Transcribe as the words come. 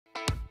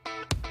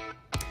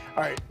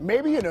All right,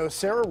 maybe you know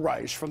Sarah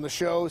Reich from the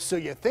show So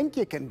You Think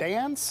You Can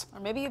Dance? Or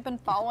maybe you've been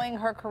following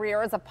her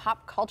career as a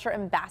pop culture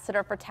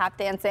ambassador for tap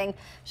dancing.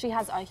 She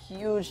has a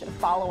huge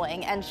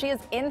following, and she is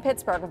in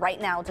Pittsburgh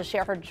right now to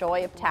share her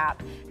joy of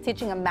tap,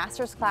 teaching a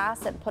master's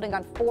class and putting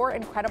on 4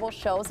 incredible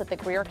shows at the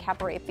Greer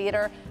Cabaret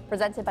Theater,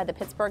 presented by the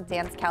Pittsburgh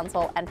Dance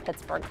Council and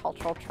Pittsburgh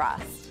Cultural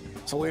Trust.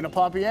 Selena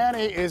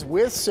Papiani is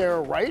with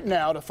Sarah right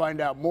now to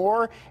find out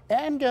more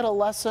and get a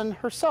lesson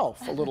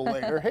herself a little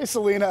later. Hey,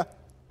 Selena.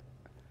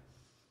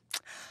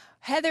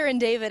 Heather and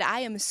David,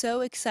 I am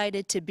so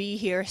excited to be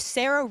here.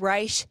 Sarah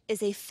Reich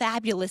is a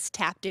fabulous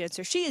tap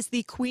dancer. She is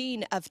the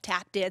queen of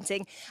tap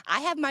dancing. I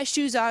have my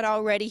shoes on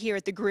already here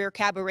at the Greer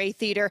Cabaret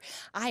Theater.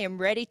 I am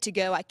ready to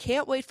go. I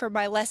can't wait for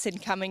my lesson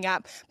coming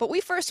up. But we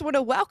first want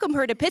to welcome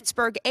her to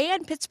Pittsburgh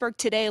and Pittsburgh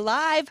Today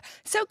Live.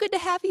 So good to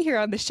have you here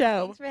on the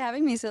show. Thanks for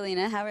having me,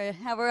 Selena.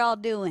 How we're all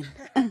doing?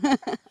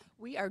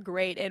 We are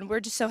great, and we're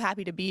just so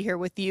happy to be here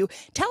with you.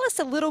 Tell us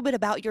a little bit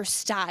about your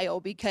style,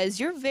 because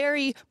you're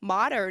very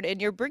modern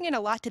and you're bringing a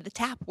lot to the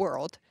tap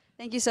world.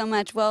 Thank you so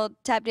much. Well,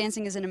 tap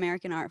dancing is an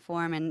American art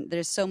form, and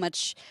there's so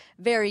much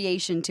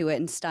variation to it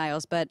in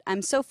styles, but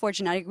I'm so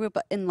fortunate. I grew up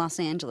in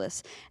Los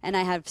Angeles, and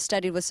I have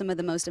studied with some of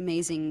the most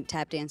amazing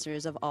tap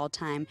dancers of all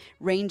time,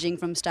 ranging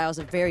from styles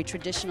of very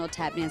traditional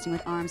tap dancing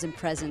with arms and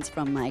presence,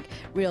 from like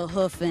real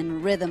hoof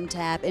and rhythm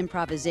tap,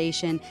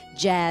 improvisation,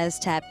 jazz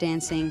tap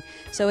dancing.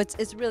 So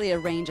it's really a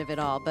range of it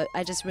all, but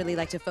I just really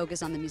like to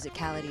focus on the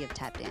musicality of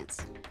tap dance.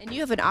 And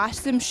you have an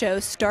awesome show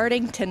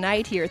starting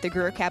tonight here at the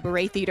Greer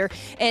Cabaret Theater,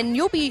 and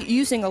you'll be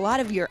using a lot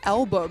of your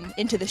album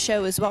into the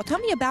show as well. Tell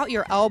me about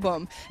your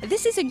album.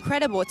 This is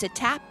incredible. It's a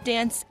tap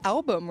dance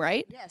album,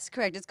 right? Yes,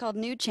 correct. It's called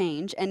New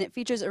Change, and it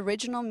features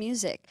original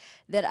music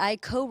that I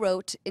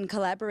co-wrote in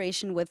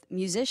collaboration with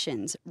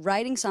musicians,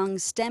 writing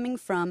songs stemming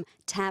from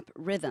tap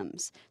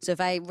rhythms. So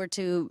if I were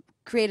to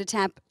create a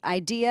tap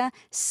idea,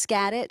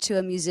 scat it to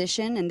a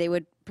musician, and they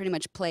would pretty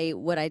much play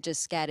what I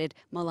just scatted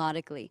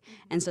melodically.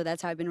 And so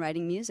that's how I've been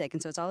writing music.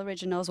 And so it's all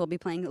originals. We'll be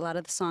playing a lot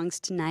of the songs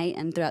tonight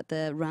and throughout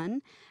the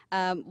run,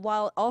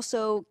 while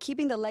also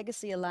keeping the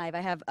legacy alive. I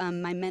have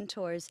my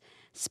mentors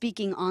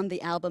speaking on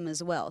the album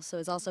as well. So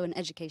it's also an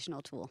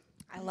educational tool.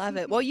 I love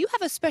it. Well, you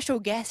have a special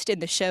guest in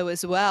the show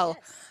as well.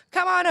 Yes.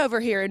 Come on over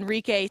here,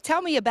 Enrique.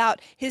 Tell me about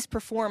his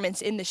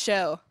performance in the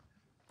show.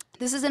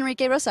 This is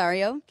Enrique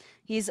Rosario.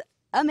 He's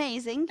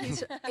amazing.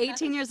 He's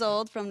 18 years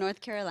old, from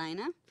North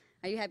Carolina.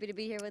 Are you happy to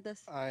be here with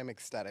us? I'm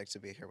ecstatic to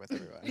be here with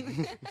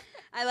everyone.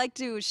 I like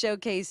to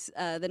showcase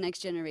the next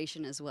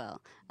generation as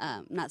well.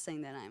 Not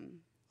saying that I'm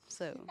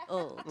so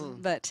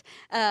old, but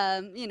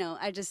you know,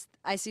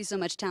 I see so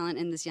much talent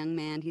in this young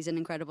man. He's an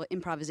incredible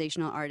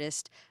improvisational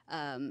artist,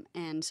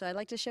 and so I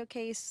like to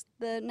showcase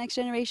the next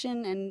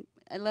generation, and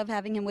I love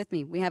having him with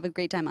me. We have a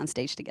great time on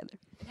stage together.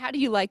 How do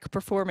you like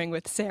performing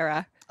with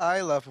Sarah?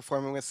 I love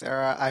performing with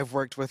Sarah. I've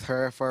worked with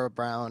her for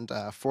around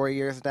 4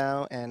 years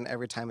now, and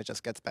every time it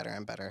just gets better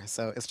and better.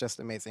 So it's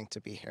just amazing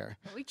to be here.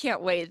 We can't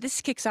wait.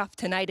 This kicks off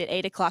tonight at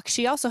 8 o'clock.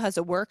 She also has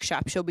a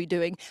workshop she'll be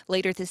doing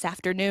later this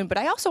afternoon. But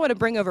I also want to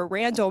bring over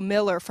Randall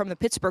Miller from the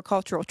Pittsburgh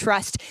Cultural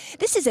Trust.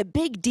 This is a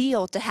big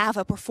deal to have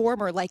a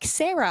performer like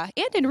Sarah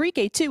and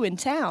Enrique, too, in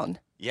town.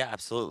 Yeah,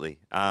 absolutely.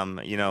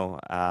 You know,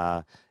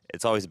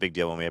 it's always a big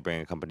deal when we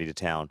bring a company to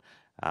town.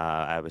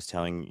 I was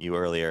telling you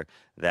earlier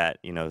that,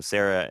 you know,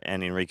 Sarah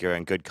and Enrique are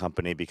in good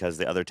company, because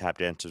the other tap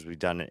dancers we've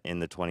done in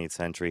the 20th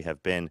century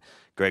have been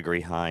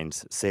Gregory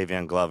Hines,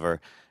 Savion Glover,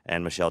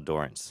 and Michelle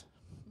Dorrance.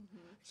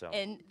 So.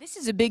 And this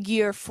is a big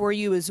year for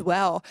you as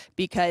well,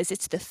 because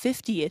it's the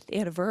 50th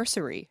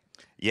anniversary.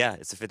 Yeah,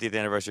 it's the 50th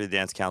anniversary of the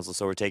Dance Council,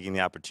 so we're taking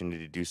the opportunity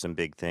to do some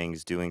big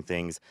things, doing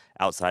things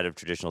outside of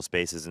traditional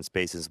spaces and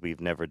spaces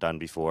we've never done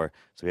before.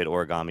 So we had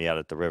origami out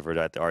at the river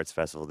at the Arts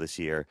Festival this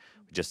year.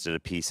 We just did a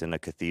piece in a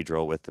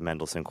cathedral with the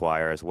Mendelssohn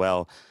Choir as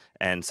well.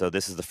 And so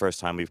this is the first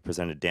time we've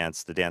presented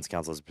dance. The Dance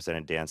Council has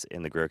presented dance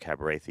in the Greer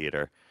Cabaret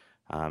Theater,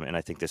 and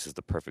I think this is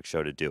the perfect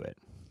show to do it.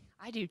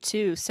 I do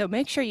too, so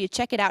make sure you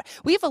check it out.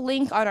 We have a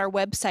link on our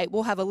website.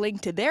 We'll have a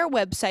link to their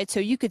website so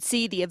you could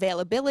see the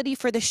availability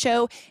for the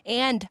show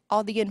and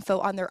all the info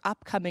on their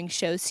upcoming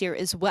shows here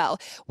as well.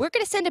 We're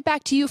going to send it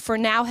back to you for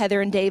now, Heather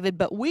and David,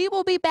 but we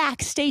will be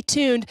back. Stay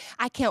tuned.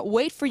 I can't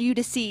wait for you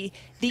to see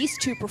these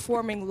two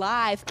performing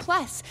live.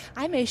 Plus,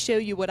 I may show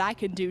you what I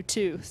can do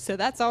too, so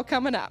that's all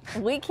coming up.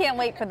 We can't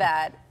wait for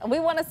that.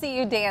 We want to see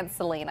you dance,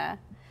 Selena.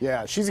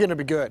 Yeah, she's going to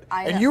be good.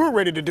 And you were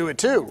ready to do it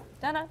too.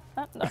 No,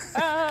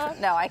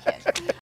 I can't.